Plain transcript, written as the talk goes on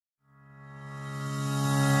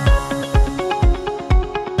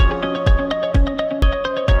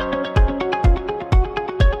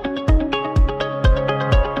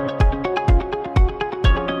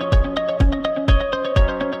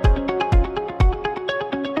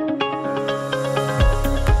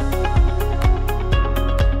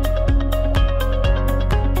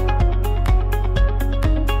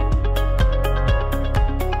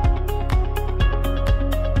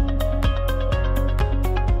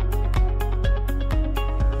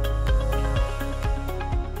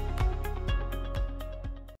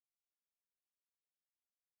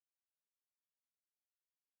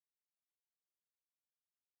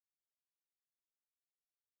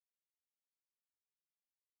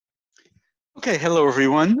Okay, hello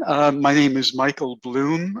everyone. My name is Michael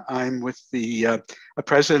Bloom. I'm with the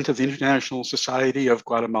president of the International Society of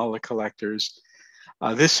Guatemala Collectors.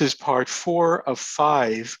 This is part 4 of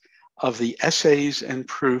 5 of the Essays and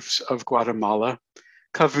Proofs of Guatemala,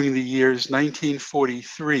 covering the years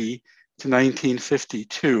 1943 to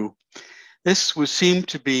 1952. This would seem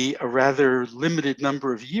to be a rather limited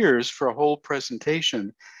number of years for a whole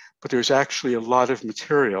presentation, but there's actually a lot of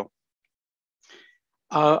material.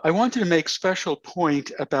 I wanted to make special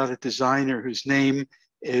point about a designer whose name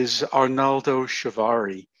is Arnaldo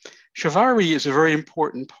Chiavari. Chiavari is a very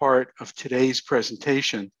important part of today's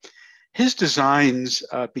presentation. His designs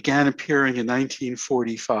began appearing in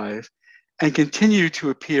 1945 and continued to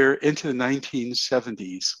appear into the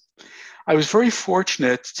 1970s. I was very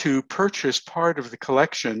fortunate to purchase part of the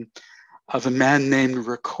collection of a man named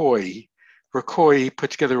Ricoy. Ricoy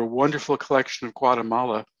put together a wonderful collection of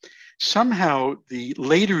Guatemala. Somehow, the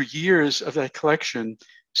later years of that collection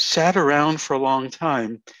sat around for a long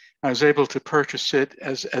time. I was able to purchase it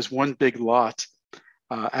as one big lot,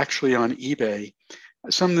 actually on eBay.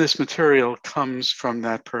 Some of this material comes from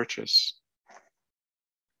that purchase.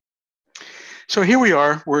 So here we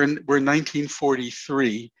are, we're in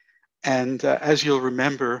 1943, and as you'll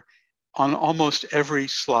remember, on almost every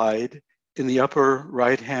slide in the upper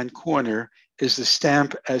right-hand corner is the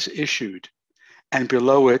stamp as issued, and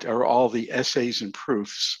below it are all the essays and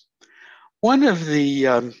proofs. One of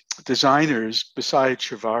the designers besides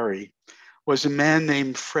Chiavari was a man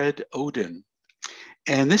named Fred Odin.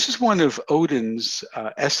 And this is one of Odin's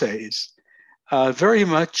essays, very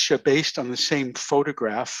much based on the same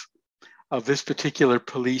photograph of this particular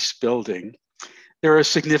police building. There are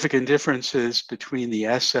significant differences between the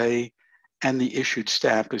essay and the issued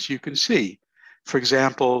stamp, as you can see. For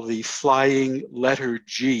example, the flying letter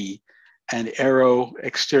G and arrow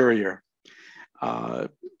exterior.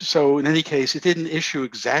 So in any case, it didn't issue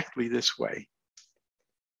exactly this way.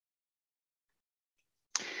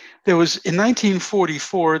 In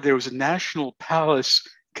 1944, there was a National Palace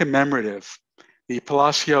commemorative, the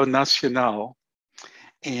Palacio Nacional,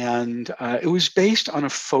 and it was based on a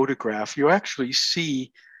photograph. You actually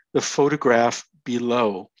see the photograph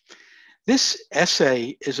below. This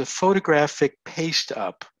essay is a photographic paste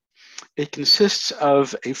up. It consists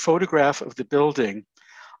of a photograph of the building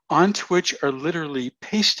onto which are literally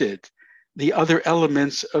pasted the other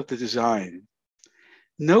elements of the design.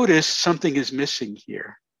 Notice something is missing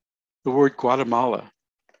here, the word Guatemala.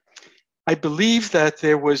 I believe that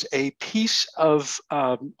there was a piece of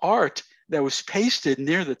art that was pasted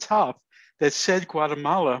near the top that said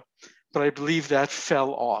Guatemala, but I believe that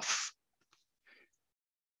fell off.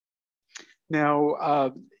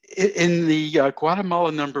 Now, in the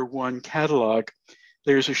Guatemala #1 catalog,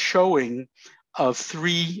 there's a showing of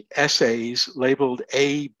 3 essays labeled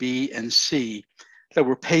A, B, and C that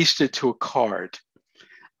were pasted to a card.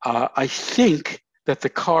 I think that the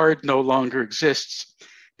card no longer exists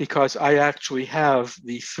because I actually have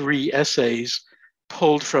the 3 essays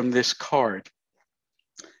pulled from this card.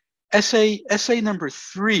 Essay number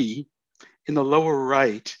 3 in the lower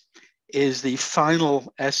right is the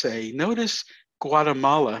final essay. Notice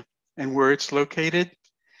Guatemala and where it's located.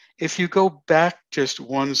 If you go back just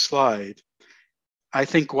one slide, I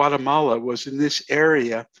think Guatemala was in this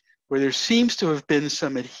area where there seems to have been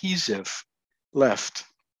some adhesive left.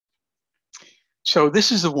 So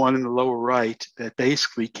this is the one in the lower right that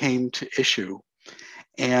basically came to issue.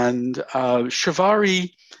 And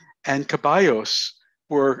Chiavari and Caballos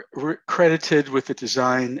were credited with the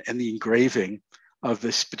design and the engraving of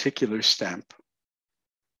this particular stamp.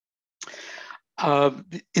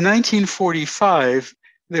 In 1945,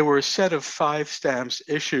 there were a set of 5 stamps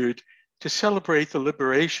issued to celebrate the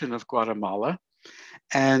liberation of Guatemala.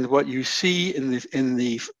 And what you see in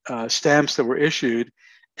the stamps that were issued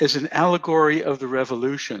is an allegory of the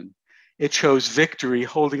revolution. It shows victory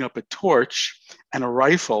holding up a torch and a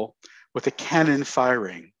rifle with a cannon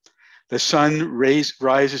firing. The sun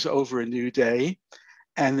rises over a new day,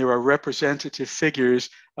 and there are representative figures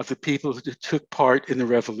of the people who took part in the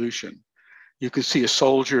revolution. You can see a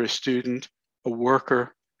soldier, a student, a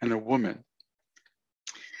worker, and a woman.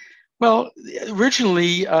 Well,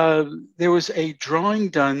 originally, there was a drawing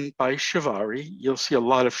done by Chiavari. You'll see a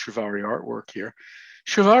lot of Chiavari artwork here.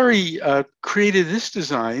 Chiavari created this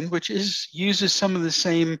design, which uses some of the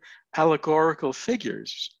same allegorical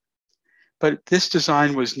figures. But this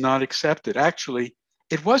design was not accepted. Actually,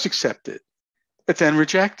 it was accepted, but then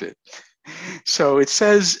rejected. So it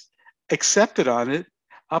says accepted on it,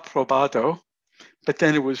 aprobado, but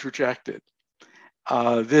then it was rejected.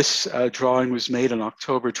 This drawing was made on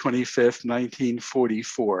October 25th,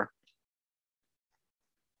 1944.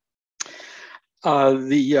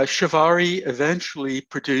 The Chiavari eventually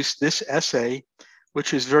produced this essay,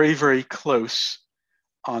 which is very, very close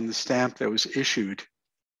on the stamp that was issued.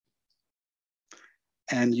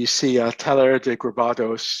 And you see Teller de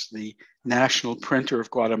Grabados, the national printer of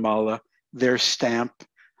Guatemala, their stamp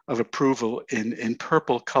of approval in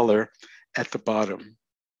purple color at the bottom.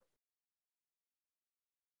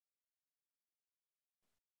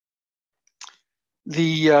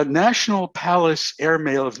 The National Palace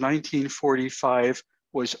Airmail of 1945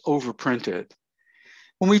 was overprinted.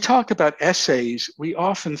 When we talk about essays, we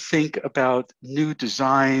often think about new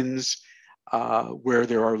designs where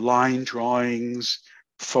there are line drawings,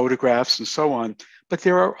 photographs, and so on. But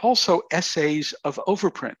there are also essays of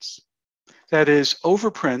overprints. That is,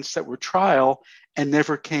 overprints that were trial and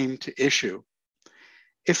never came to issue.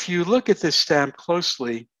 If you look at this stamp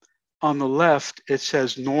closely, on the left, it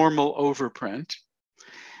says normal overprint.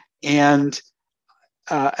 And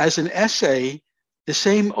as an essay, the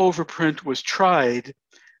same overprint was tried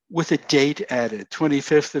with a date added,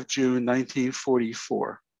 25th of June,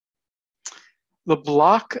 1944. The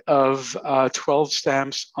block of 12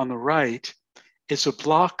 stamps on the right is a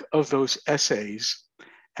block of those essays,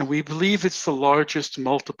 and we believe it's the largest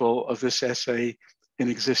multiple of this essay in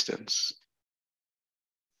existence.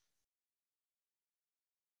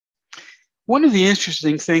 One of the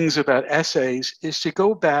interesting things about essays is to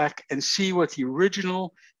go back and see what the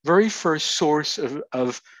original, very first source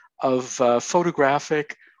of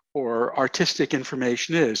photographic or artistic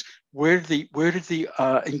information is. Where did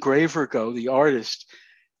the engraver go, the artist,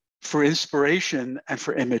 for inspiration and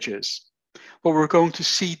for images? What we're going to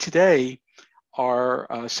see today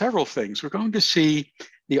are several things. We're going to see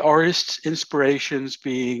the artist's inspirations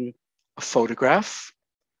being a photograph,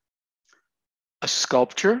 a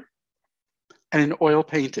sculpture, and an oil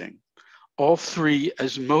painting, all three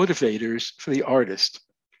as motivators for the artist.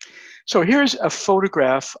 So here's a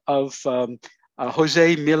photograph of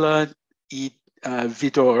Jose Milla y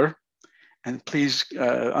Vidor. And please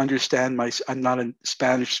understand, I'm not a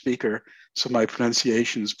Spanish speaker, so my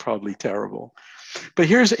pronunciation is probably terrible. But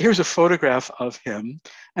here's a photograph of him.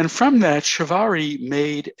 And from that, Chiavari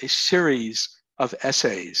made a series of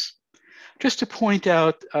essays. Just to point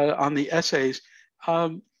out on the essays,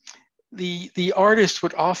 the artist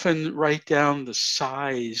would often write down the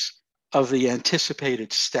size of the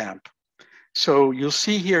anticipated stamp. So you'll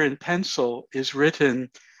see here in pencil is written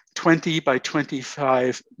 20 by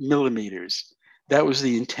 25 millimeters. That was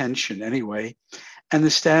the intention anyway. And the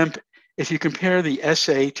stamp, if you compare the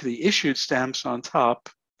essay to the issued stamps on top,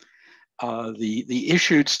 the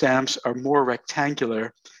issued stamps are more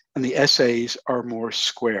rectangular and the essays are more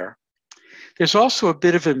square. There's also a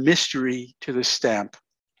bit of a mystery to the stamp.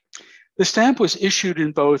 The stamp was issued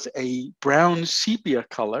in both a brown sepia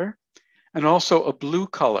color and also a blue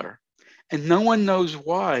color. And no one knows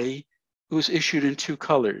why it was issued in two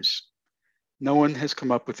colors. No one has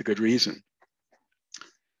come up with a good reason.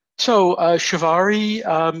 So Chiavari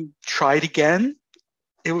tried again.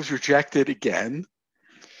 It was rejected again.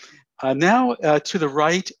 Now to the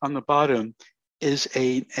right on the bottom is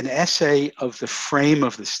an essay of the frame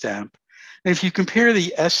of the stamp. And if you compare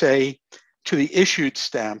the essay to the issued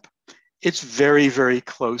stamp, it's very, very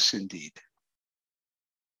close indeed.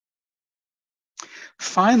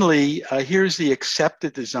 Finally, here's the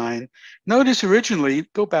accepted design. Notice originally,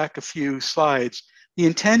 go back a few slides, the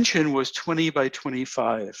intention was 20 by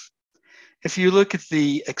 25. If you look at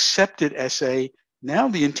the accepted essay, now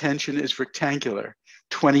the intention is rectangular,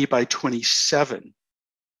 20 by 27.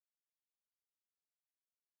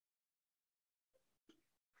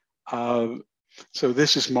 So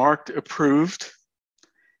this is marked approved.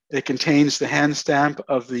 It contains the hand stamp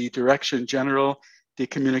of the Direction General des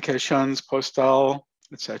Communications Postales,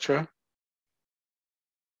 etc.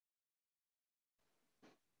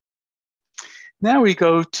 Now we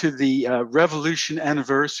go to the Revolution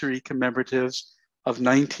Anniversary commemoratives of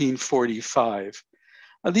 1945.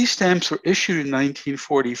 These stamps were issued in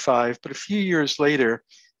 1945, but a few years later,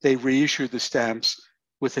 they reissued the stamps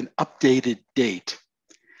with an updated date.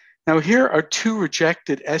 Now here are two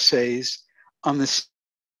rejected essays on the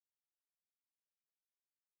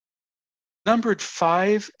numbered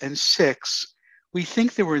 5 and 6. We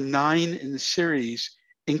think there were 9 in the series,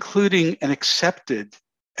 including an accepted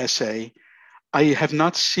essay. I have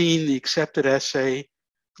not seen the accepted essay,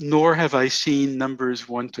 nor have I seen numbers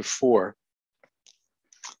 1 to 4.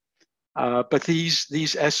 But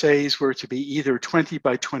these essays were to be either 20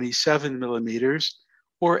 by 27 millimeters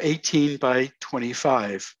or 18 by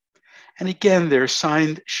 25. And again, they're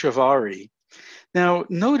signed Chiavari. Now,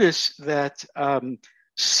 notice that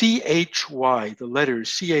CHY, the letters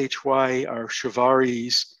CHY are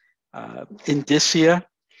Chiavari's indicia.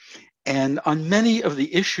 And on many of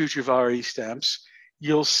the issue Javari stamps,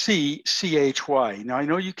 you'll see CHY. Now, I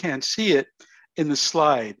know you can't see it in the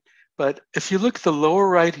slide, but if you look at the lower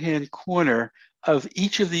right-hand corner of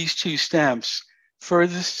each of these two stamps,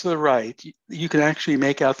 furthest to the right, you can actually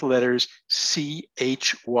make out the letters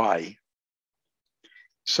CHY.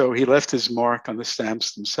 So he left his mark on the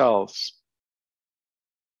stamps themselves.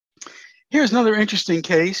 Here's another interesting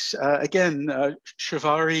case. Again,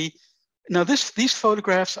 Javari. Now, these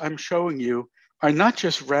photographs I'm showing you are not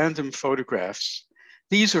just random photographs.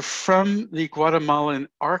 These are from the Guatemalan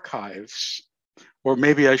archives, or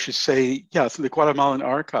maybe I should say, yeah, from the Guatemalan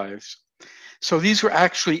archives. So these were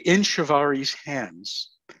actually in Javari's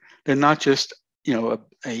hands. They're not just,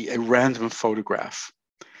 a random photograph.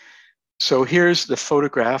 So here's the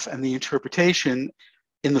photograph and the interpretation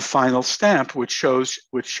in the final stamp, which shows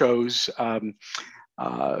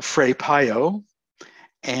Fray Payo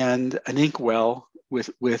and an inkwell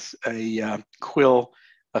with a quill,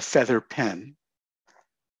 a feather pen.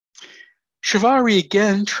 Javari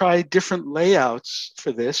again tried different layouts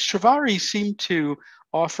for this. Javari seemed to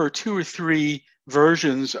offer 2 or 3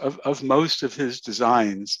 versions of most of his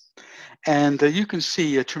designs, and you can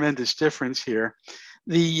see a tremendous difference here.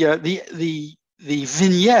 The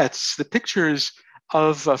vignettes, the pictures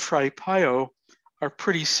of Fray Payo are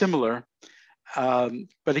pretty similar,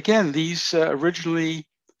 but again, these originally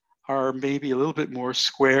are maybe a little bit more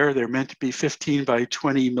square. They're meant to be 15 by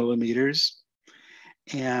 20 millimeters.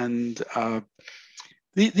 And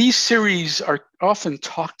these series are often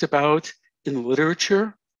talked about in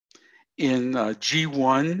literature in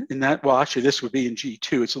G1, in that, well, actually this would be in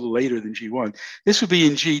G2. It's a little later than G1. This would be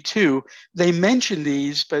in G2. They mention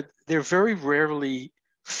these, but they're very rarely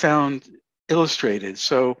found illustrated.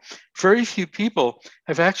 So very few people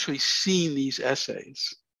have actually seen these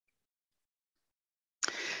essays.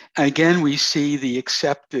 Again, we see the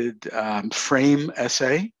accepted frame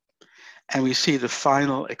essay, and we see the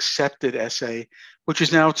final accepted essay, which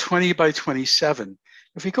is now 20 by 27.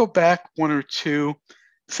 If we go back 1 or 2,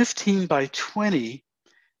 15 by 20,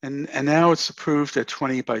 and now it's approved at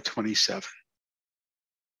 20 by 27.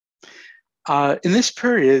 In this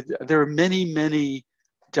period, there are many, many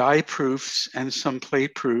die proofs and some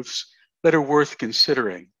plate proofs that are worth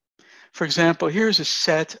considering. For example, here's a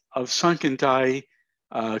set of sunken die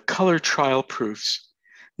color trial proofs.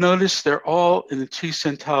 Notice they're all in the 2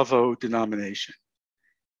 centavo denomination.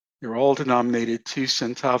 They're all denominated 2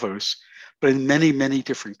 centavos, but in many, many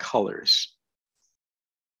different colors.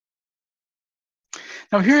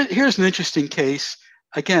 Now here's an interesting case.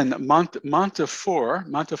 Again, Montufar.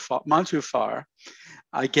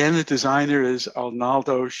 Again, the designer is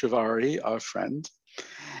Arnaldo Javari, our friend.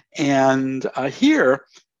 And here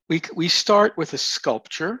we start with a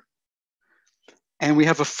sculpture, and we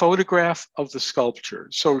have a photograph of the sculpture.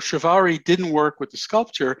 So Javari didn't work with the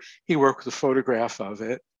sculpture, he worked with a photograph of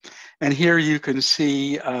it. And here you can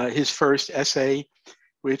see his first essay,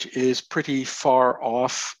 which is pretty far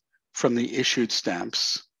off from the issued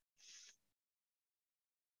stamps.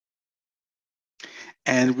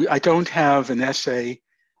 And I don't have an essay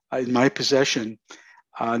in my possession.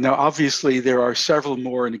 Now, obviously, there are several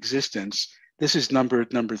more in existence. This is number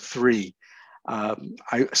 3.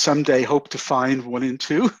 I someday hope to find 1 and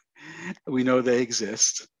 2. We know they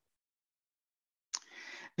exist.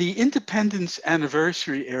 The Independence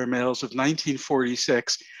Anniversary airmails of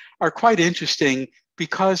 1946 are quite interesting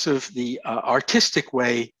because of the artistic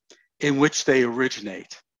way in which they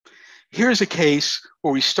originate. Here's a case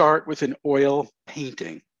where we start with an oil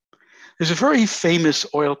painting. There's a very famous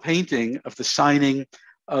oil painting of the signing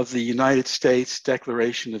of the United States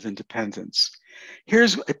Declaration of Independence.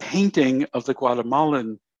 Here's a painting of the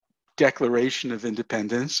Guatemalan Declaration of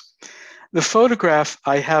Independence. The photograph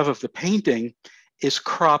I have of the painting is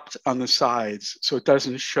cropped on the sides, so it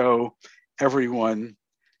doesn't show everyone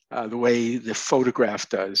the way the photograph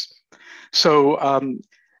does. So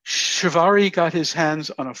Javari got his hands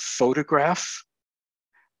on a photograph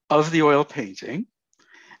of the oil painting,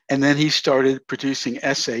 and then he started producing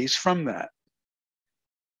essays from that.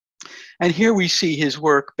 And here we see his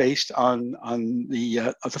work based on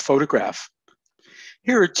the photograph.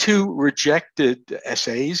 Here are 2 rejected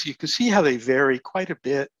essays. You can see how they vary quite a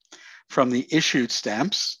bit from the issued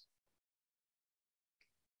stamps.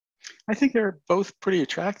 I think they're both pretty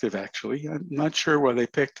attractive, actually. I'm not sure why they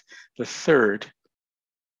picked the third,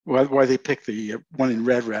 why they picked the one in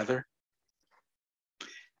red, rather.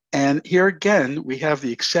 And here again, we have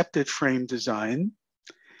the accepted frame design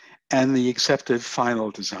and the accepted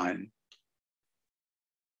final design.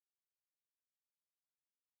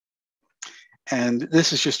 And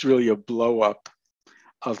this is just really a blow up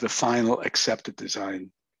of the final accepted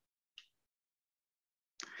design.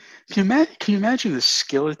 Can you imagine the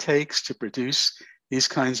skill it takes to produce these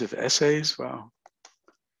kinds of essays? Wow.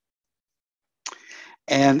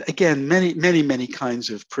 And again, many kinds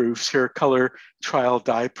of proofs. Here are color trial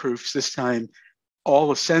die proofs, this time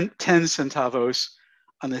all of 10 centavos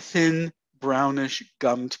on a thin brownish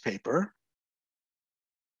gummed paper.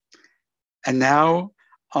 And now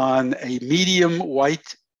on a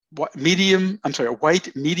white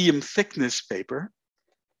medium thickness paper,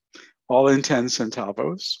 all in 10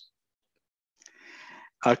 centavos.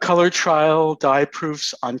 Color trial die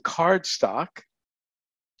proofs on cardstock.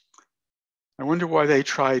 I wonder why they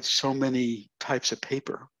tried so many types of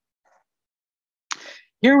paper.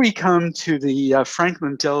 Here we come to the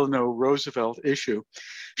Franklin Delano Roosevelt issue.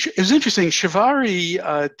 It was interesting,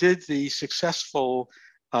 Chiavari did the successful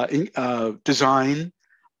design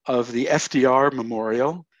of the FDR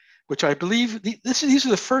memorial, which I believe, these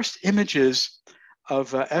are the first images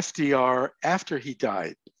of FDR after he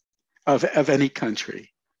died of any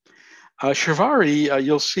country. Chiavari,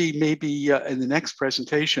 you'll see maybe in the next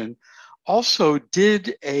presentation, also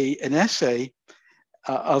did an essay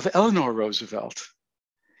of Eleanor Roosevelt.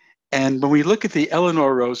 And when we look at the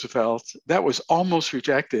Eleanor Roosevelt, that was almost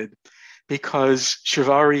rejected because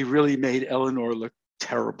Chiavari really made Eleanor look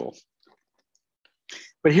terrible.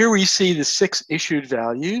 But here we see the 6 issued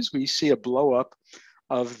values. We see a blow up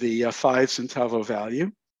of the 5 centavo value.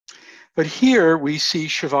 But here we see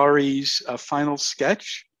Chiavari's final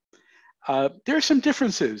sketch. There are some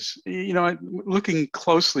differences. You know, looking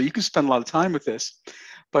closely, you can spend a lot of time with this.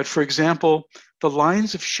 But for example, the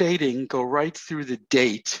lines of shading go right through the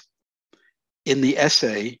date in the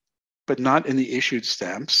essay, but not in the issued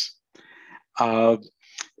stamps.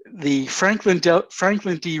 The Franklin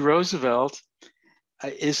D. Roosevelt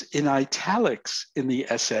is in italics in the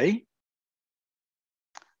essay.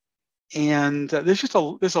 And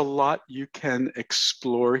there's a lot you can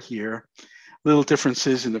explore here. Little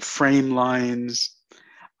differences in the frame lines.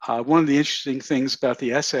 One of the interesting things about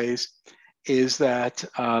the essays is that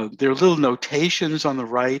there are little notations on the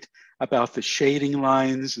right about the shading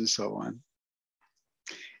lines and so on.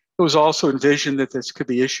 It was also envisioned that this could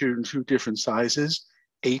be issued in 2 different sizes,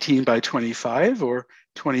 18 by 25 or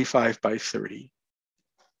 25 by 30.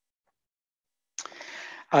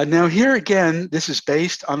 Now here again, this is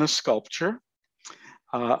based on a sculpture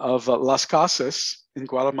of Las Casas in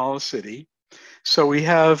Guatemala City. So we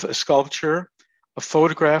have a sculpture, a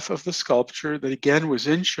photograph of the sculpture that again was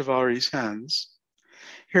in Chiavari's hands.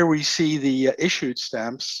 Here we see the issued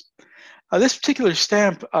stamps. This particular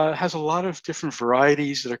stamp has a lot of different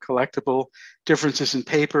varieties that are collectible, differences in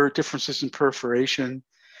paper, differences in perforation.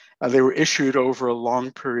 They were issued over a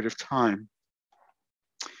long period of time.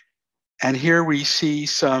 And here we see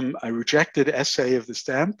a rejected essay of the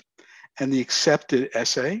stamp and the accepted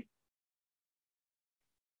essay.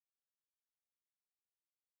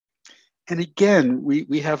 And again,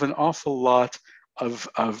 we have an awful lot of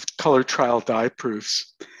color trial die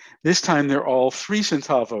proofs. This time they're all 3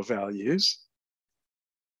 centavo values.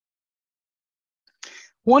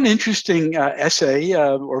 One interesting essay,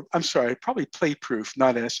 or I'm sorry, probably plate proof,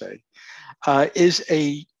 not essay, is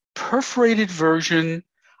a perforated version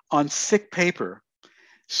on thick paper.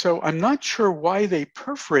 So I'm not sure why they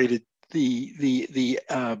perforated the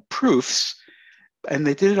proofs, and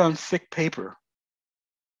they did it on thick paper.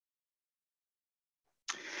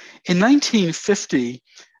 In 1950,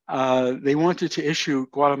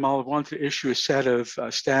 Guatemala wanted to issue a set of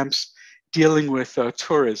stamps dealing with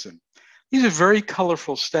tourism. These are very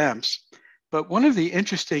colorful stamps, but one of the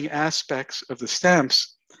interesting aspects of the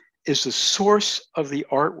stamps is the source of the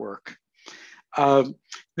artwork.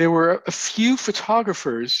 There were a few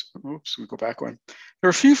photographers, oops, we go back one. There were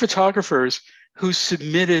a few photographers who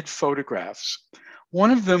submitted photographs.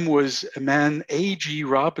 One of them was a man, A.G.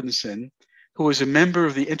 Robinson, who was a member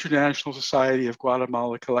of the International Society of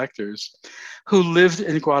Guatemala Collectors, who lived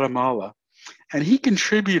in Guatemala. And he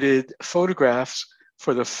contributed photographs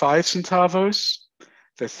for the 5 centavos,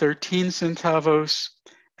 the 13 centavos,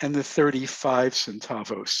 and the 35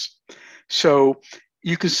 centavos. So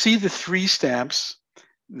you can see the 3 stamps,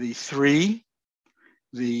 the 3,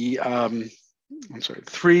 the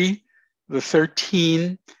 3, the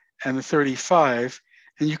 13, and the 35.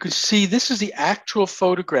 And you can see this is the actual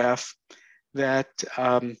photograph that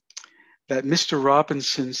Mr.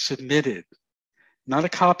 Robinson submitted. Not a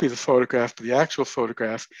copy of the photograph, but the actual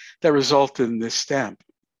photograph that resulted in this stamp.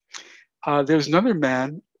 There's another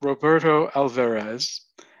man, Roberto Alvarez,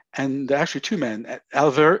 and actually 2 men,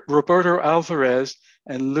 Roberto Alvarez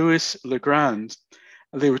and Luis Legrand.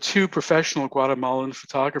 They were two professional Guatemalan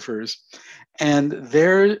photographers, and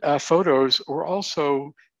their photos were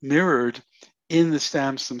also mirrored in the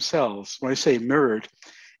stamps themselves. When I say mirrored,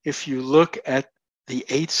 if you look at the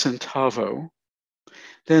 8 centavo,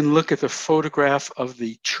 then look at the photograph of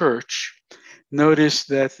the church, notice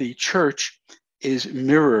that the church is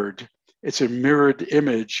mirrored. It's a mirrored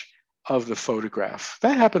image of the photograph.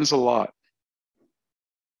 That happens a lot.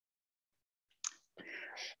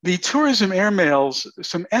 The tourism airmails,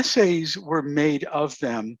 some essays were made of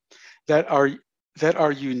them that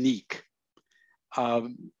are unique.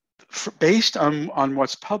 Based on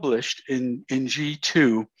what's published in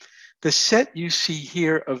G2, the set you see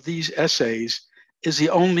here of these essays is the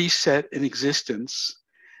only set in existence.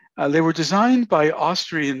 They were designed by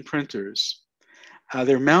Austrian printers.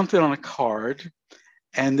 They're mounted on a card,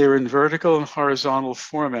 and they're in vertical and horizontal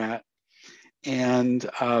format. And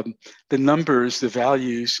the numbers, the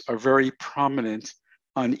values are very prominent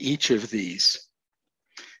on each of these.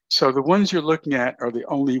 So the ones you're looking at are the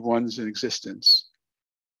only ones in existence.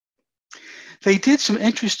 They did some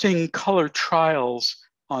interesting color trials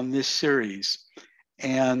on this series,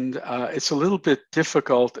 and it's a little bit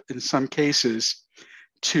difficult in some cases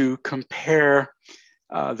to compare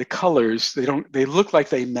the colors. They look like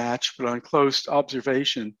they match, but on close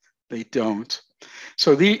observation, they don't.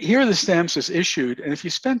 So here are the stamps as issued, and if you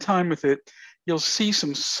spend time with it, you'll see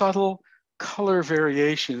some subtle color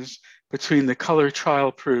variations between the color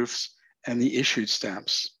trial proofs and the issued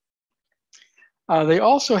stamps. They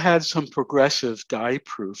also had some progressive die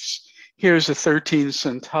proofs. Here's a 13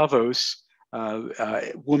 centavos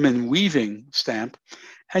woman weaving stamp,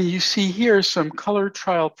 and you see here some color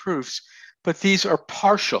trial proofs, but these are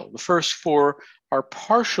partial. The first 4 are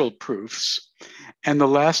partial proofs, and the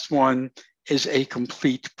last one is a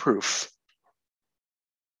complete proof.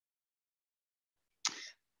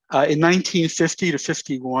 In 1950 to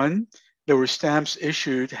 51, there were stamps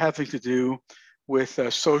issued having to do with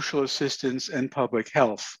social assistance and public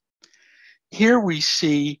health. Here we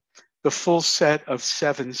see the full set of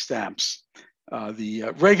 7 stamps.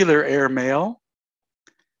 The regular airmail,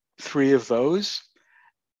 3 of those.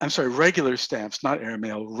 I'm sorry, regular stamps, not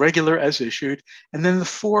airmail, regular as issued, and then the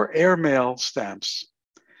 4 airmail stamps.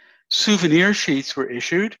 Souvenir sheets were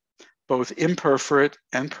issued, both imperforate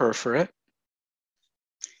and perforate.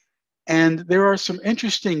 And there are some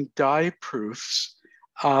interesting die proofs.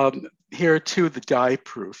 Here are 2 of the die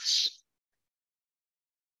proofs.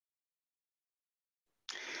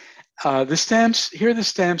 Here are the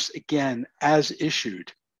stamps again as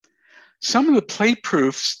issued. Some of the plate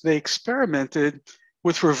proofs, they experimented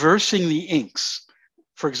with reversing the inks.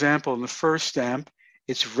 For example, in the first stamp,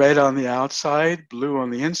 it's red on the outside, blue on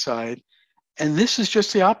the inside. And this is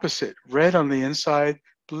just the opposite, red on the inside,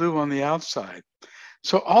 blue on the outside.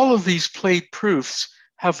 So all of these plate proofs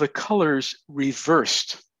have the colors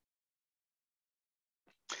reversed.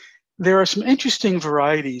 There are some interesting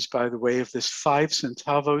varieties, by the way, of this 5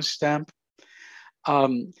 centavos stamp.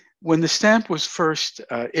 When the stamp was first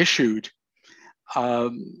issued,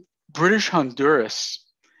 British Honduras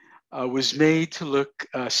was made to look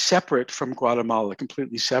separate from Guatemala,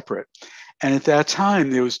 completely separate. And at that time,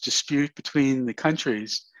 there was dispute between the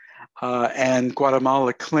countries, and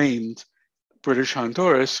Guatemala claimed British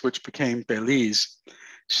Honduras, which became Belize.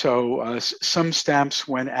 So some stamps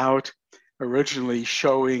went out originally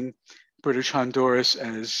showing British Honduras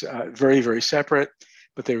as very, very separate,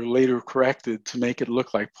 but they were later corrected to make it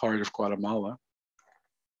look like part of Guatemala.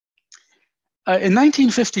 In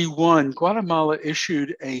 1951, Guatemala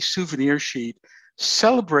issued a souvenir sheet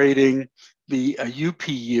celebrating the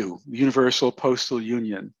UPU, Universal Postal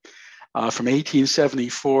Union, from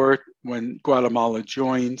 1874, when Guatemala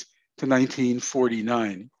joined, to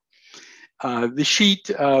 1949. The sheet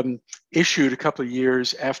issued a couple of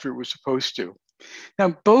years after it was supposed to.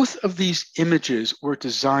 Now, both of these images were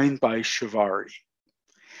designed by Chiavari,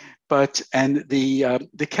 and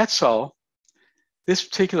the Quetzal, this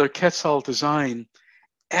particular Quetzal design,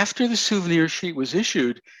 after the souvenir sheet was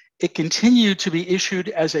issued, it continued to be issued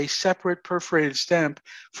as a separate perforated stamp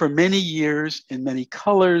for many years in many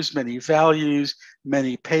colors, many values,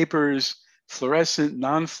 many papers, fluorescent,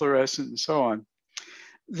 non-fluorescent, and so on.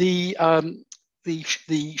 The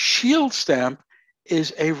shield stamp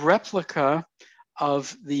is a replica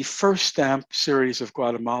of the first stamp series of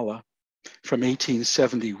Guatemala from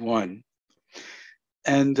 1871.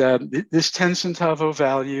 And this 10 centavo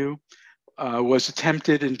value was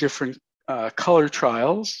attempted in different color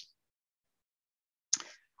trials.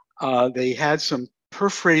 They had some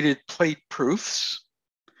perforated plate proofs.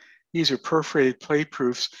 These are perforated plate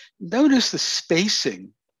proofs. Notice the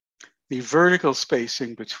spacing, the vertical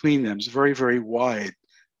spacing between them is very, very wide.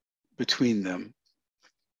 between them.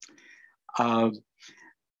 What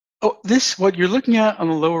you're looking at on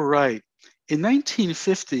the lower right, in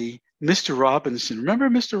 1950, Mr. Robinson, remember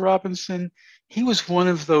Mr. Robinson? He was one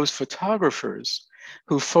of those photographers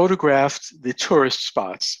who photographed the tourist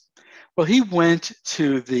spots. Well, he went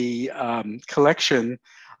to the collection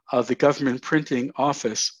of the government printing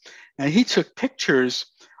office, and he took pictures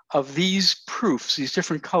of these proofs, these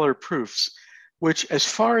different color proofs, which, as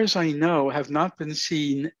far as I know, have not been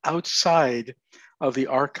seen outside of the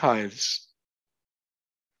archives.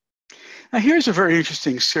 Now, here's a very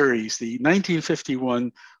interesting series, the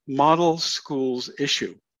 1951 Model Schools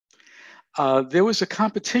issue. There was a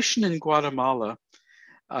competition in Guatemala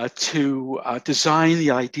to design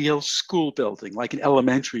the ideal school building, like an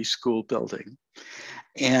elementary school building.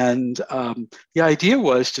 And the idea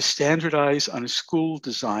was to standardize on a school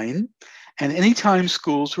design, and anytime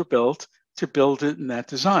schools were built, to build it in that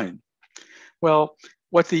design. Well,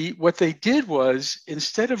 what they did was,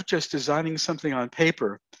 instead of just designing something on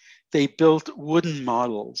paper, they built wooden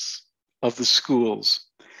models of the schools.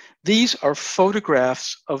 These are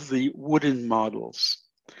photographs of the wooden models.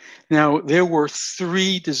 Now, there were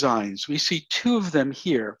 3 designs. We see 2 of them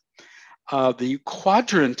here. The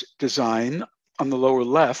quadrant design on the lower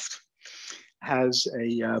left has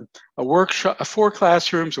a workshop, 4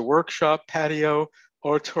 classrooms, a workshop, patio,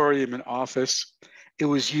 auditorium, and office. It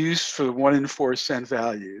was used for the 1 and 4 cent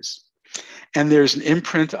values. And there's an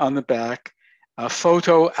imprint on the back,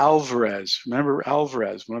 Photo Alvarez. Remember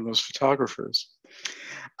Alvarez, one of those photographers.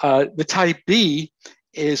 The type B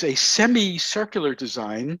is a semicircular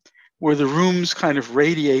design where the rooms kind of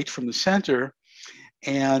radiate from the center,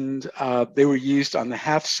 and they were used on the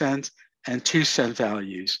half cent and 2 cent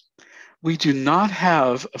values. We do not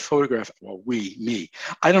have a photograph, well, me.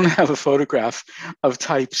 I don't have a photograph of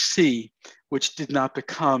type C, which did not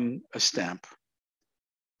become a stamp.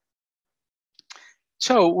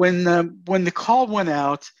 So when the call went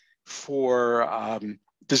out for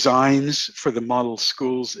designs for the Model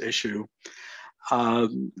Schools issue,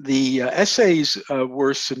 the essays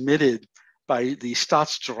were submitted by the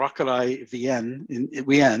Staatsdruckerei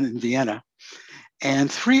in Vienna,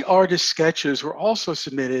 and 3 artist sketches were also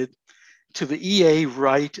submitted to the E.A.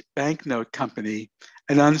 Wright Banknote Company,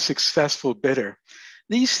 an unsuccessful bidder.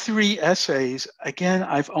 These 3 essays, again,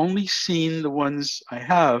 I've only seen the ones I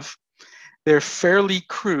have. They're fairly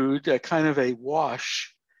crude, kind of a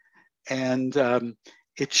wash, and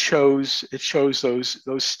it shows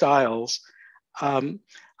those styles.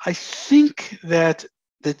 I think that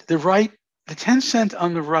the 10 cent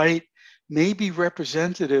on the right may be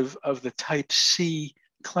representative of the type C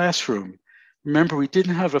classroom. Remember, we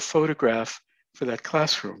didn't have a photograph for that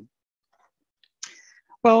classroom.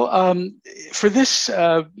 Well, for this,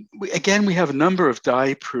 again, we have a number of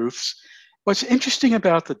die proofs. What's interesting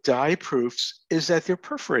about the die proofs is that they're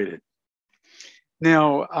perforated.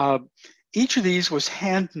 Now, each of these was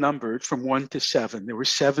hand numbered from 1 to 7. There were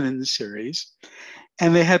 7 in the series,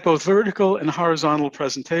 and they had both vertical and horizontal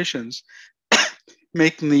presentations,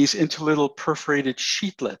 making these into little perforated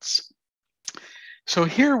sheetlets. So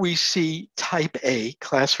here we see type A,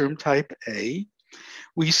 classroom type A.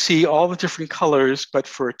 We see all the different colors, but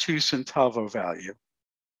for a 2 centavo value.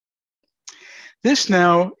 This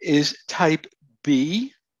now is type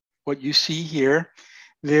B, what you see here.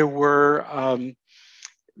 There were,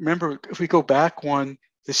 remember, if we go back 1,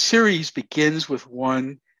 the series begins with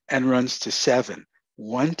 1 and runs to 7.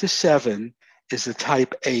 1 to 7 is the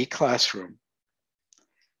type A classroom.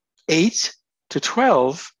 8 to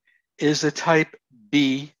 12 is the type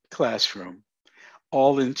B classroom,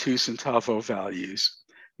 all in 2 centavo values,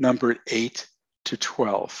 numbered 8 to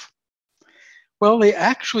 12. Well, they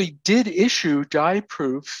actually did issue die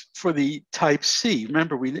proofs for the type C.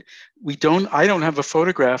 Remember, I don't have a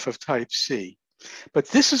photograph of type C, but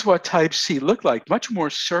this is what type C looked like, much more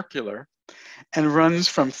circular, and runs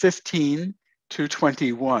from 15 to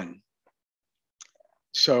 21.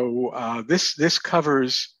 So this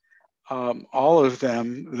covers all of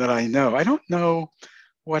them that I know. I don't know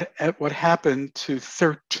what happened to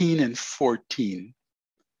 13 and 14.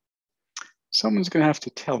 Someone's going to have to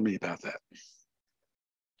tell me about that.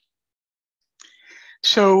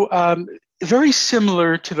 So very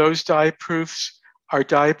similar to those die proofs are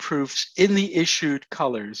die proofs in the issued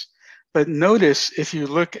colors. But notice, if you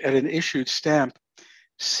look at an issued stamp,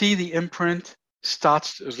 see the imprint,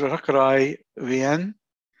 Staatsdruckerei Wien.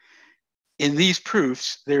 In these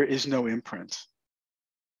proofs, there is no imprint.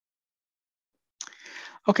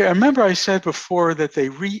 Okay, I remember I said before that they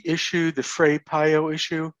reissued the Frei Payo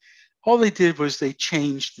issue. All they did was they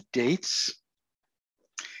changed the dates.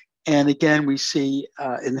 And again, we see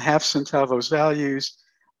in half centavos values,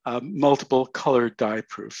 multiple colored dye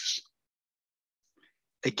proofs.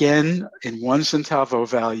 Again, in 1 centavo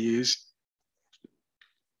values,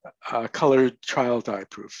 colored trial dye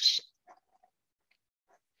proofs.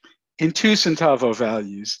 In 2 centavo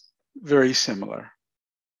values, very similar.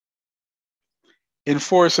 In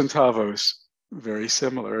 4 centavos, very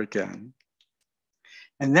similar again.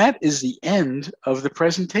 And that is the end of the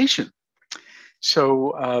presentation.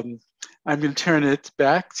 So I'm going to turn it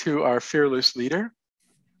back to our fearless leader,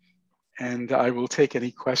 and I will take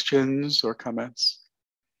any questions or comments.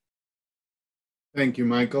 Thank you,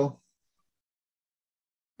 Michael.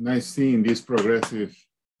 Nice seeing this progressive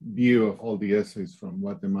view of all the essays from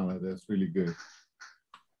Guatemala. That's really good.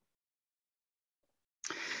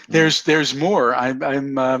 There's more.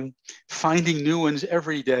 I'm finding new ones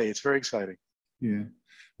every day. It's very exciting. Yeah.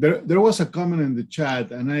 There was a comment in the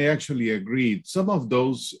chat, and I actually agreed. Some of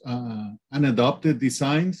those unadopted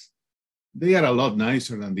designs, they are a lot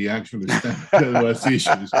nicer than the actual standard that was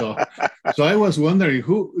issued. So I was wondering,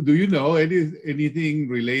 who do you know anything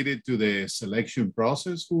related to the selection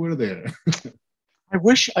process? Who were there? I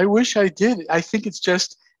wish I did. I think it's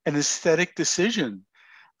just an aesthetic decision.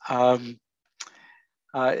 I'm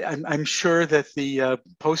sure that the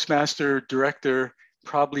postmaster director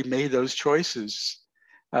probably made those choices.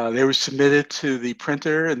 They were submitted to the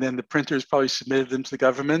printer, and then the printers probably submitted them to the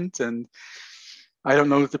government. And I don't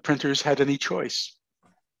know if the printers had any choice.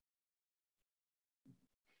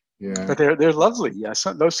 Yeah, but they're lovely. Yeah,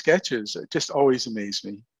 those sketches just always amaze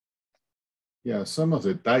me. Yeah, some of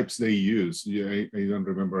the types they use. Yeah, I don't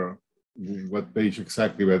remember what page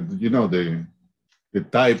exactly, but you know the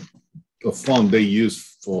type of font they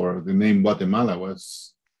used for the name Guatemala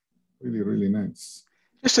was really, really nice.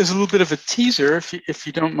 Just as a little bit of a teaser, if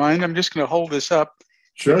you don't mind, I'm just going to hold this up.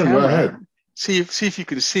 Sure, go ahead. See if you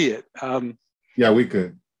can see it. Yeah, we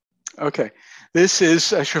could. Okay, this is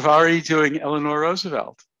Shivari doing Eleanor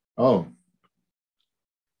Roosevelt. Oh,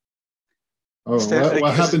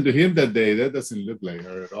 what happened to him that day? That doesn't look like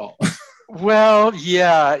her at all. Well,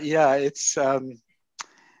 yeah, it's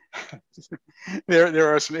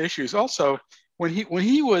there are some issues. Also, when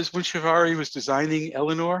Shivari was designing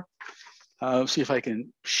Eleanor, see if I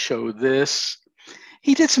can show this.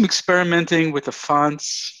 He did some experimenting with the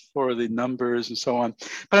fonts for the numbers and so on,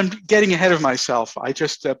 but I'm getting ahead of myself. I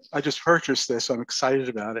just purchased this. So I'm excited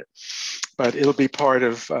about it, but it'll be part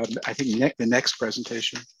of I think the next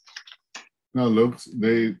presentation. No,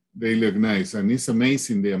 they look nice, and it's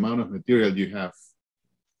amazing the amount of material you have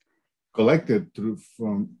collected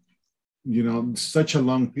from such a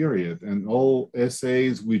long period, and all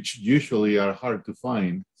essays which usually are hard to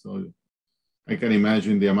find. So I can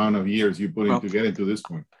imagine the amount of years you put in to get into this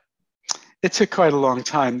point. It took quite a long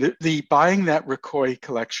time. The buying that Rickoy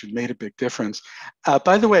collection made a big difference.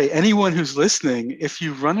 By the way, anyone who's listening, if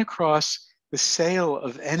you run across the sale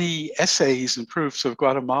of any essays and proofs of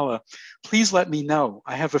Guatemala, please let me know.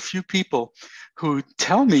 I have a few people who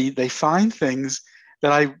tell me they find things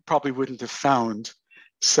that I probably wouldn't have found.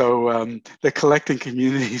 So the collecting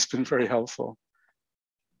community has been very helpful.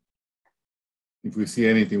 If we see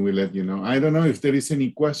anything, we'll let you know. I don't know if there is any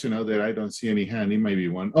question out there. I don't see any hand. It might be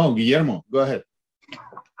one. Oh, Guillermo, go ahead.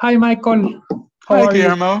 Hi, Michael. Hi,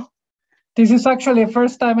 Guillermo. This is actually the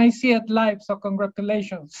first time I see it live, so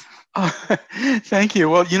congratulations. Thank you.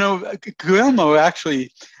 Well, Guillermo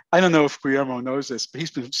actually, I don't know if Guillermo knows this, but he's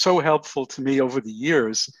been so helpful to me over the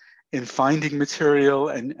years in finding material,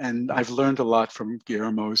 and I've learned a lot from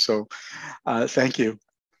Guillermo. So thank you.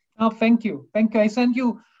 Oh, thank you. Thank you. I sent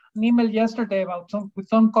you an email yesterday with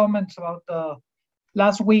some comments about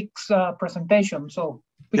last week's presentation, so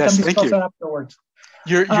we can discuss it afterwards.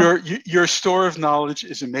 Your store of knowledge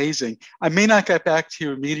is amazing. I may not get back to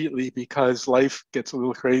you immediately because life gets a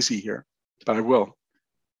little crazy here, but I will.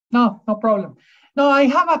 No problem. No, I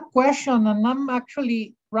have a question, and I'm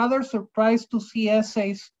actually rather surprised to see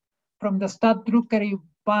essays from the Stadtdruckerei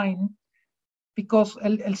Wien, because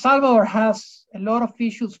El Salvador has a lot of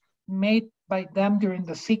issues made by them during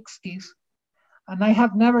the 60s, and I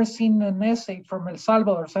have never seen an essay from El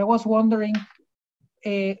Salvador. So I was wondering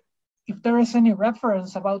if there is any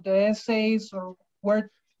reference about the essays, or where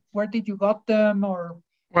did you got them, or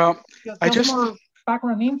just more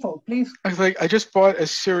background info, please. I just bought a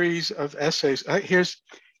series of essays.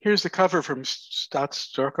 Here's the cover from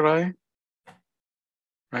Staatsdruckerei,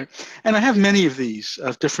 right? And I have many of these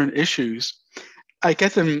of different issues. I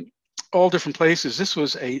get them all different places. This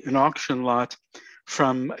was an auction lot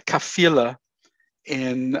from Cafila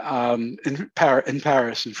in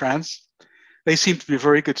Paris, in France. They seem to be a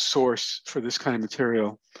very good source for this kind of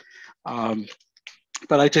material.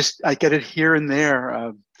 But I get it here and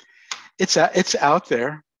there. It's out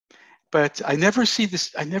there. but I never see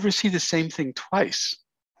this. I never see the same thing twice.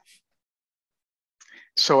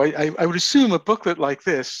 So I would assume a booklet like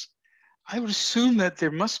this, I would assume that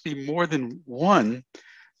there must be more than one,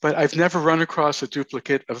 but I've never run across a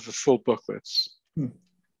duplicate of the full booklets.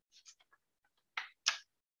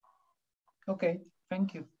 Okay,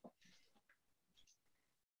 thank you.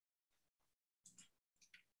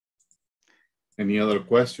 Any other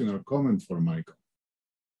question or comment for Michael?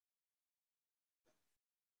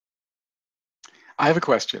 I have a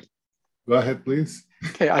question. Go ahead, please.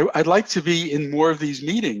 Okay, I'd like to be in more of these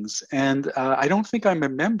meetings, and I don't think I'm a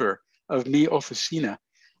member of Mi Oficina.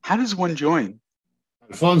 How does one join?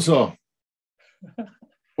 Alfonso.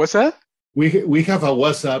 What's that? We have a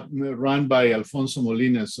WhatsApp run by Alfonso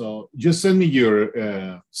Molina, so just send me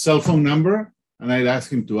your cell phone number, and I'd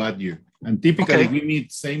ask him to add you. And typically, we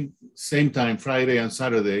meet same time, Friday and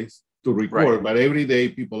Saturdays, to record, but every day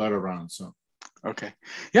people are around. So, okay,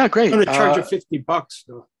 yeah, great. I'm going to charge you $50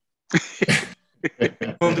 though.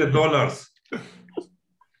 $100.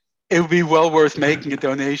 It would be well worth making a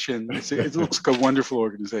donation. It looks like a wonderful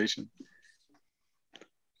organization.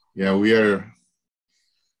 Yeah, we are.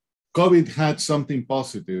 COVID had something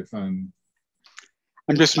positive, and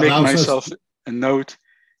I'm just making myself a note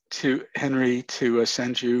to Henry to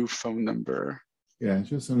send you phone number. Yeah,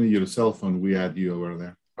 just send me your cell phone. We add you over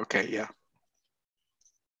there. Okay, yeah.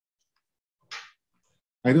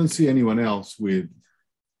 I don't see anyone else with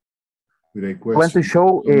a question. I want to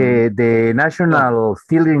show the National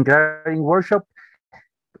Steel Engraving Workshop.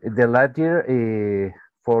 The last year,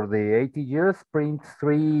 for the 80 years, print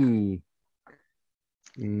three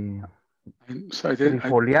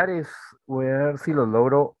foliares. Voy a ver si lo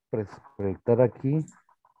logro proyectar aquí.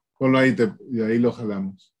 Ponlo ahí y ahí lo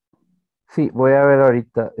jalamos. Sí, voy a ver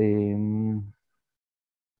ahorita.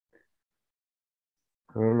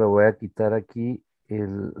 Pero le voy a quitar aquí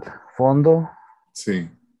el fondo. Sí.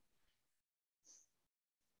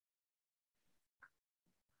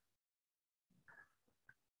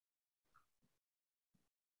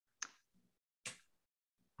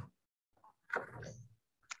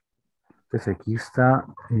 Entonces aquí está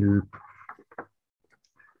el...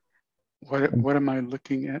 What am I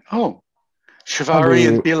looking at? Oh, Shivari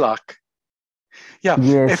and Bilak. Yeah,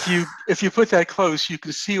 yes. if you put that close, you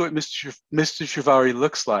can see what Mr. Shivari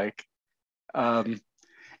looks like.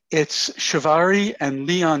 It's Shivari and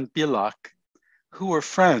Leon Bilak, who were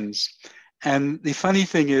friends. And the funny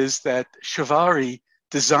thing is that Shivari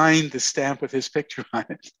designed the stamp with his picture on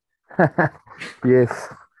it. Yes.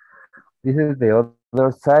 This is the other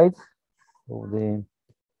side.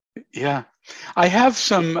 Yeah, I have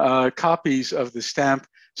some copies of the stamp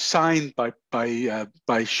signed by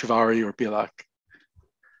Shivari or Bilak.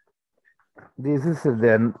 This is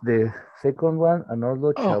the second one,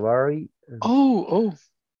 another Shivari. Oh!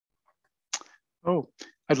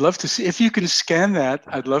 I'd love to see, if you can scan that.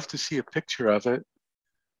 I'd love to see a picture of it,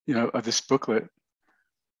 of this booklet.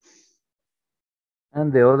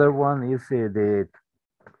 And the other one is the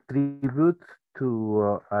tribute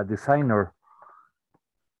to a designer.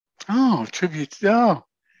 Oh, tribute. Oh,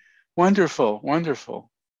 wonderful.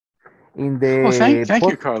 In the thank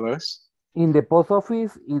you, Carlos. In the post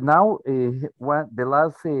office, now, the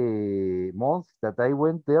last month that I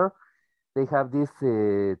went there, they have these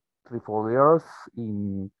trifolios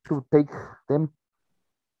to take them.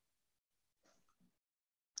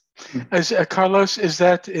 Carlos, is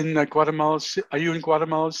that in Guatemala? Are you in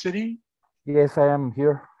Guatemala City? Yes, I am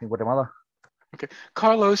here in Guatemala. Okay,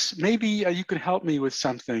 Carlos, maybe you can help me with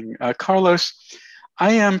something. Carlos,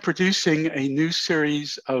 I am producing a new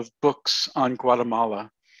series of books on Guatemala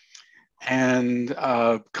and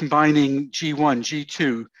combining G1,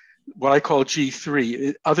 G2, what I call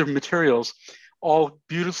G3, other materials, all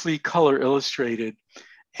beautifully color illustrated.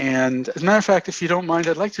 And as a matter of fact, if you don't mind,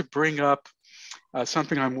 I'd like to bring up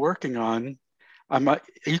something I'm working on.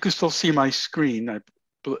 You can still see my screen.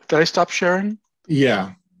 Did I stop sharing?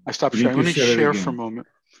 Yeah. I stopped sharing. Let me share for a moment.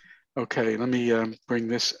 Okay, let me bring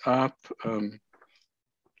this up. Hold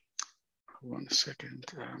on a second.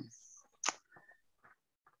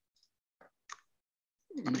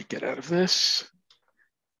 Let me get out of this.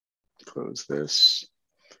 Close this.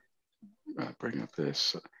 Bring up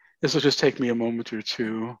this. This will just take me a moment or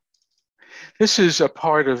two. This is a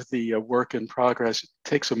part of the work in progress. It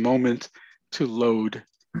takes a moment to load.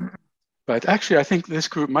 But actually, I think this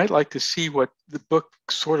group might like to see what the book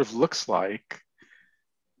sort of looks like.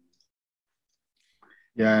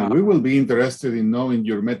 Yeah, we will be interested in knowing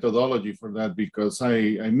your methodology for that, because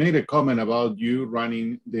I made a comment about you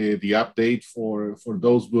running the update for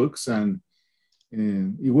those books, and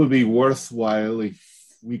it will be worthwhile if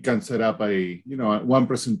we can set up one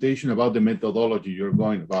presentation about the methodology you're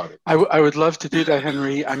going about it. I would love to do that,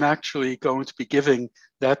 Henry. I'm actually going to be giving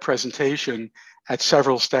that presentation at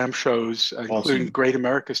several stamp shows, including the Great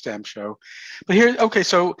America Stamp Show. But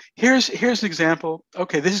here's an example.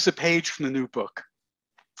 Okay, this is a page from the new book.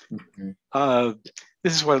 Okay.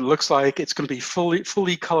 This is what it looks like. It's going to be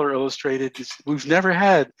fully color illustrated. We've never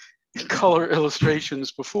had color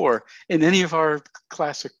illustrations before in any of our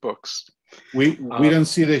classic books. We don't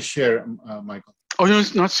see the share, Michael. Oh, you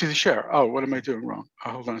don't not see the share. Oh, what am I doing wrong?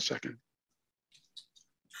 Oh, hold on a second.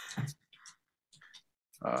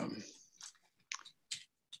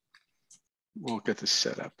 We'll get this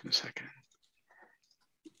set up in a second.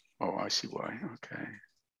 Oh, I see why. Okay.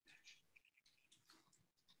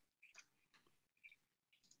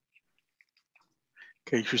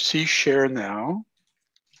 Okay, you should see share now.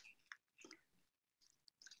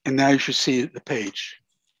 And now you should see the page.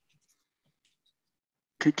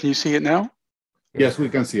 Can you see it now? Yes, we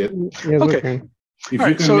can see it. Yes, okay. we can. If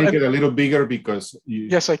you can make it a little bigger, because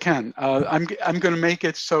yes, I can. I'm going to make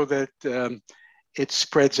it so that it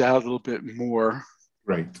spreads out a little bit more.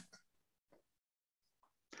 Right.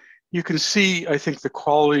 You can see, I think, the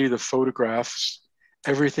quality of the photographs.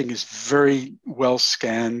 Everything is very well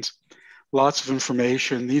scanned. Lots of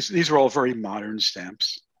information. These are all very modern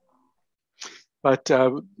stamps. But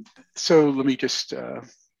so let me just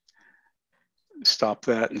stop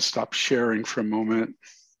that and stop sharing for a moment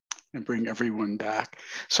and bring everyone back.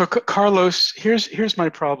 So Carlos, here's my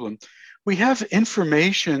problem. We have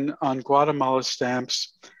information on Guatemala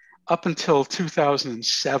stamps up until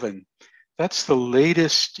 2007. That's the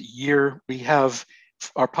latest year we have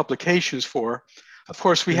our publications for. Of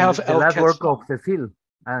course, we have the last work of Cecile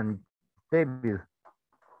and David.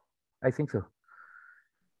 I think so.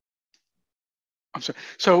 I'm sorry.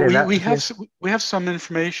 So we have some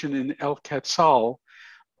information in El Quetzal,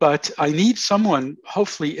 but I need someone,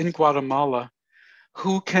 hopefully in Guatemala,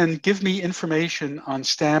 who can give me information on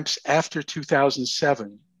stamps after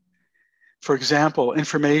 2007. For example,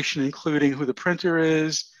 information including who the printer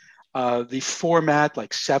is, the format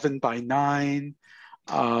like 7:9,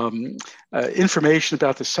 information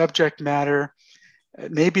about the subject matter.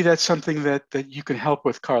 Maybe that's something that you can help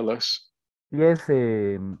with, Carlos. Yes,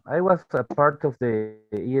 I was a part of the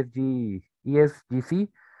ESGC,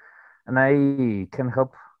 and I can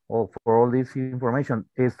help for all this information.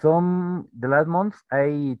 The last month,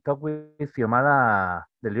 I talked with Xiomara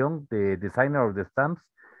De Leon, the designer of the stamps.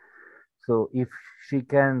 So if she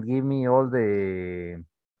can give me all the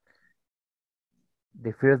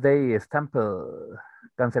first day stamp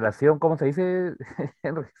cancelación, ¿cómo se dice?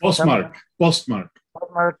 Postmark,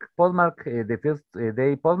 the first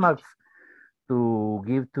day postmarks to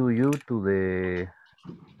give to you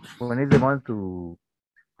when it's the moment to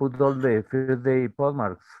put all the first day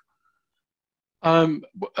postmarks.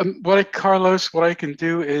 Carlos, what I can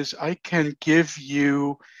do is I can give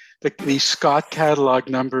you the Scott catalog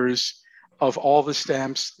numbers of all the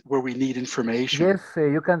stamps where we need information. Yes,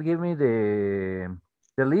 you can give me the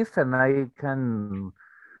list, and I can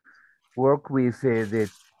work with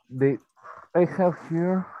I have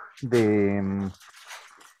here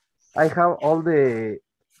I have all the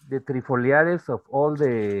trifoliares of all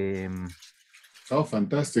the. Oh,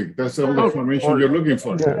 fantastic! That's all the information you're looking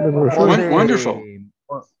for. Wonderful.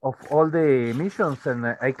 Of all the missions, and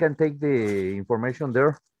I can take the information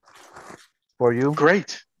there for you.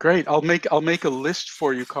 Great. I'll make a list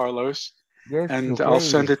for you, Carlos. Yes, and okay. I'll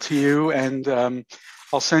send it to you, and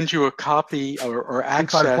I'll send you a copy or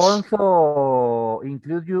access. If Alfonso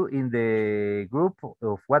include you in the group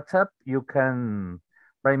of WhatsApp, you can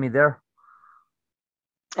write me there.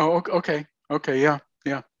 Oh, okay, yeah.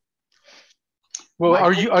 Well,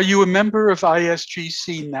 Michael? Are you a member of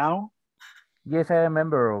ISGC now? Yes, I am a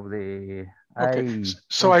member of the. Okay,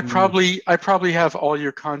 so I probably have all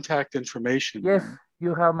your contact information. Yes,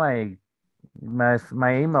 you have my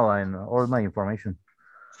email and all my information.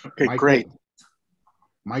 Okay, great.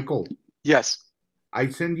 Michael. Yes. I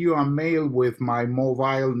send you a mail with my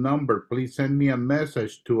mobile number. Please send me a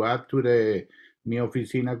message to add to the Mi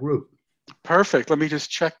Oficina group. Perfect. Let me just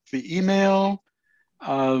check the email.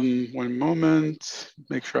 1 moment.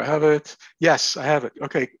 Make sure I have it. Yes, I have it.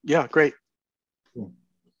 Okay. Yeah, great. Cool.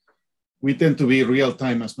 We tend to be real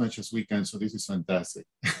time as much as we can, so this is fantastic.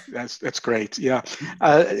 That's great. Yeah,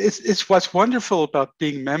 it's what's wonderful about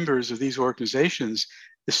being members of these organizations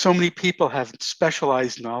is so many people have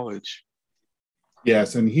specialized knowledge.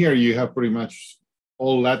 Yes, and here you have pretty much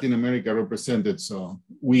all Latin America represented, so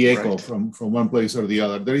we echo from one place or the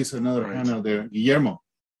other. There is another hand out there, Guillermo.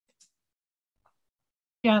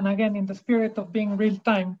 Yeah, and again, in the spirit of being real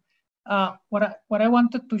time, What I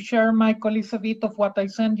wanted to share, Michael, is a bit of what I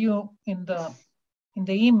sent you in the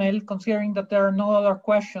email, considering that there are no other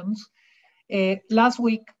questions. Last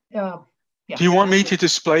week, yeah. Do you want me to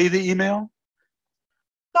display the email?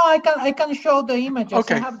 No, I can show the images.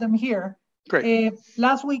 Okay. I have them here. Great.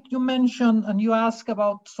 Last week you mentioned and you asked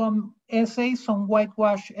about some essays, some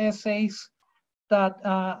whitewash essays that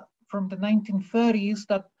from the 1930s,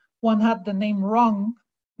 that one had the name wrong,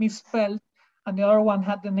 misspelled, and the other one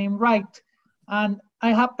had the name right. And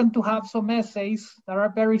I happen to have some essays that are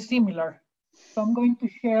very similar. So I'm going to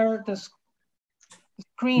share the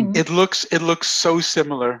screen. It looks so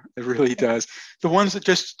similar. It really does. The ones that,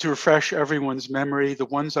 just to refresh everyone's memory, the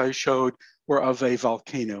ones I showed were of a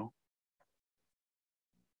volcano.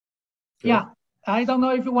 Yeah, I don't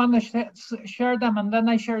know if you want to share them, and then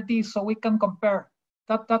I share these so we can compare.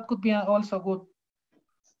 That could be also good.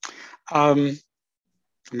 Let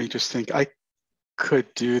me just think. I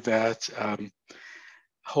could do that.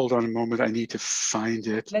 Hold on a moment. I need to find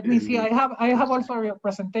it. Let me see. I have also your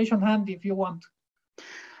presentation handy if you want.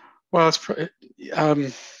 Well,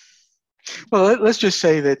 well, let's just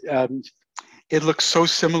say that it looks so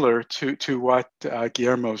similar to what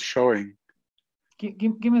Guillermo's showing.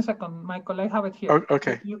 Give me a second, Michael. I have it here. Oh,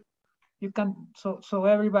 okay. You can, so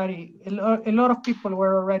everybody, a lot of people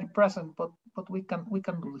were already present, but we can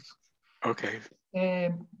do this. Okay.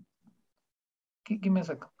 Give me a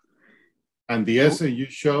second. And the essay you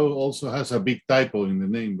show also has a big typo in the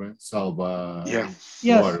name, right? Salva. Yeah.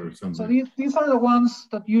 Yes. Or something. So these are the ones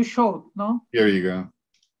that you showed, no? Here you go.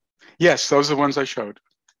 Yes, those are the ones I showed.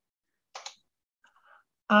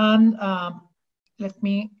 And let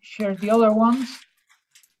me share the other ones.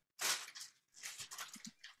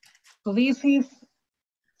 So this is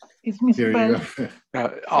misspelled.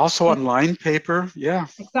 Also on line paper, yeah.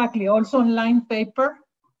 Exactly, also on line paper.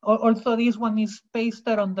 Also, this one is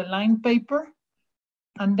pasted on the line paper.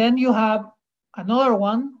 And then you have another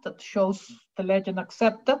one that shows the legend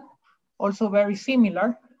accepted, also very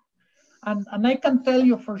similar. And I can tell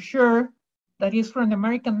you for sure that is from an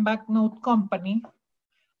American banknote company,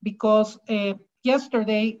 because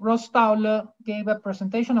yesterday, Ross Towler gave a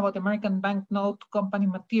presentation about American banknote company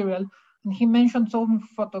material, and he mentioned some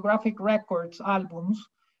photographic records albums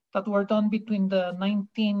that were done between the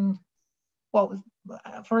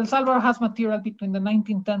for El Salvador has material between the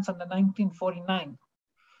 1910s and the 1949.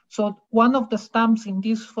 So one of the stamps in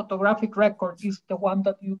this photographic record is the one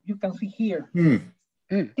that you can see here.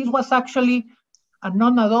 This was actually a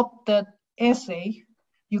non-adopted essay.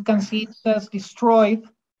 You can see it says destroyed.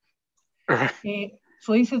 So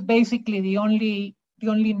this is basically the only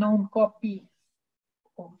known copy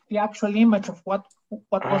of the actual image of what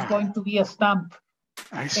was going to be a stamp.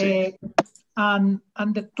 I see. And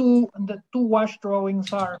the two wash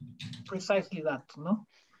drawings are precisely that, no?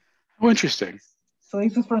 Oh, interesting. So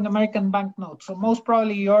this is from an American banknote. So most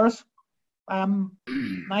probably yours. I'm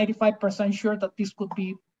 95% sure that this could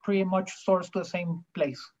be pretty much sourced to the same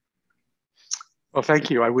place. Well, thank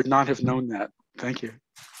you. I would not have known that. Thank you.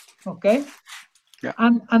 Okay. Yeah.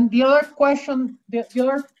 And the other question, the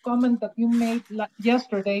other comment that you made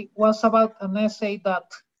yesterday was about an essay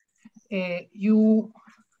that you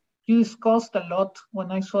discussed a lot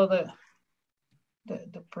when I saw the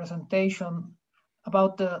presentation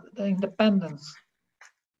about the independence.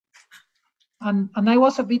 And I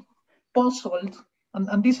was a bit puzzled,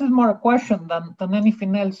 and this is more a question than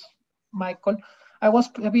anything else, Michael. I was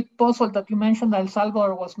a bit puzzled that you mentioned El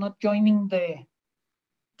Salvador was not joining this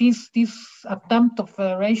attempt of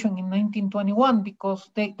federation in 1921, because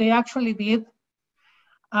they actually did.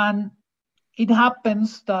 And it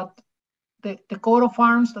happens that the coat of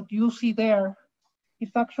arms that you see there is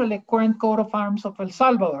actually a current coat of arms of El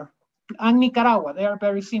Salvador and Nicaragua. They are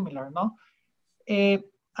very similar, no?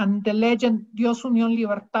 And the legend Dios Unión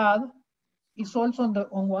Libertad is also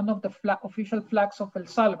on one of the official flags of El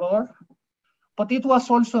Salvador, but it was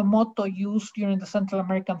also a motto used during the Central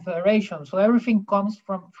American Federation. So everything comes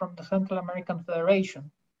from the Central American Federation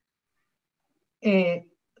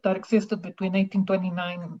that existed between 1823,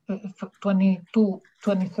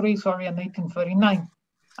 and 1839.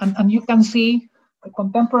 And you can see a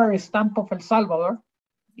contemporary stamp of El Salvador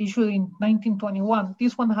issued in 1921.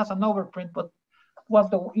 This one has an overprint, but was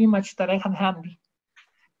the image that I had handy.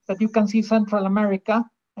 But you can see Central America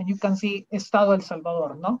and you can see Estado El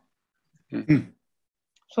Salvador, no? Mm-hmm.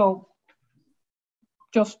 So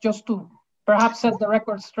just to perhaps set the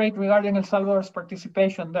record straight regarding El Salvador's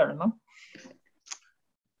participation there, no?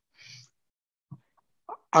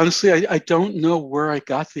 Honestly, I don't know where I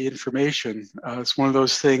got the information. It's one of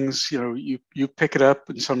those things, you know, you pick it up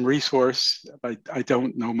in some resource, but I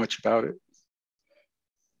don't know much about it.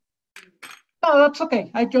 No, that's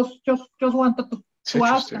okay. I just wanted to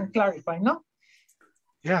ask and interesting. clarify, no?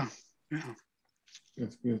 Yeah,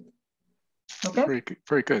 That's good. Okay. very good,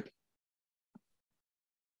 very good.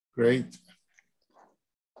 Great.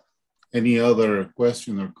 Any other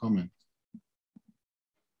question or comment?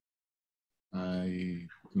 I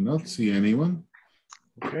do not see anyone.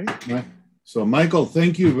 Okay. So Michael,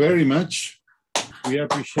 thank you very much. We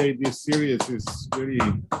appreciate this series. It's very,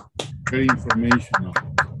 very informational.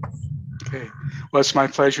 Okay. Well, it's my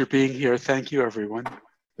pleasure being here. Thank you, everyone.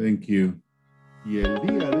 Thank you. Y el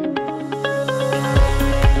día de hoy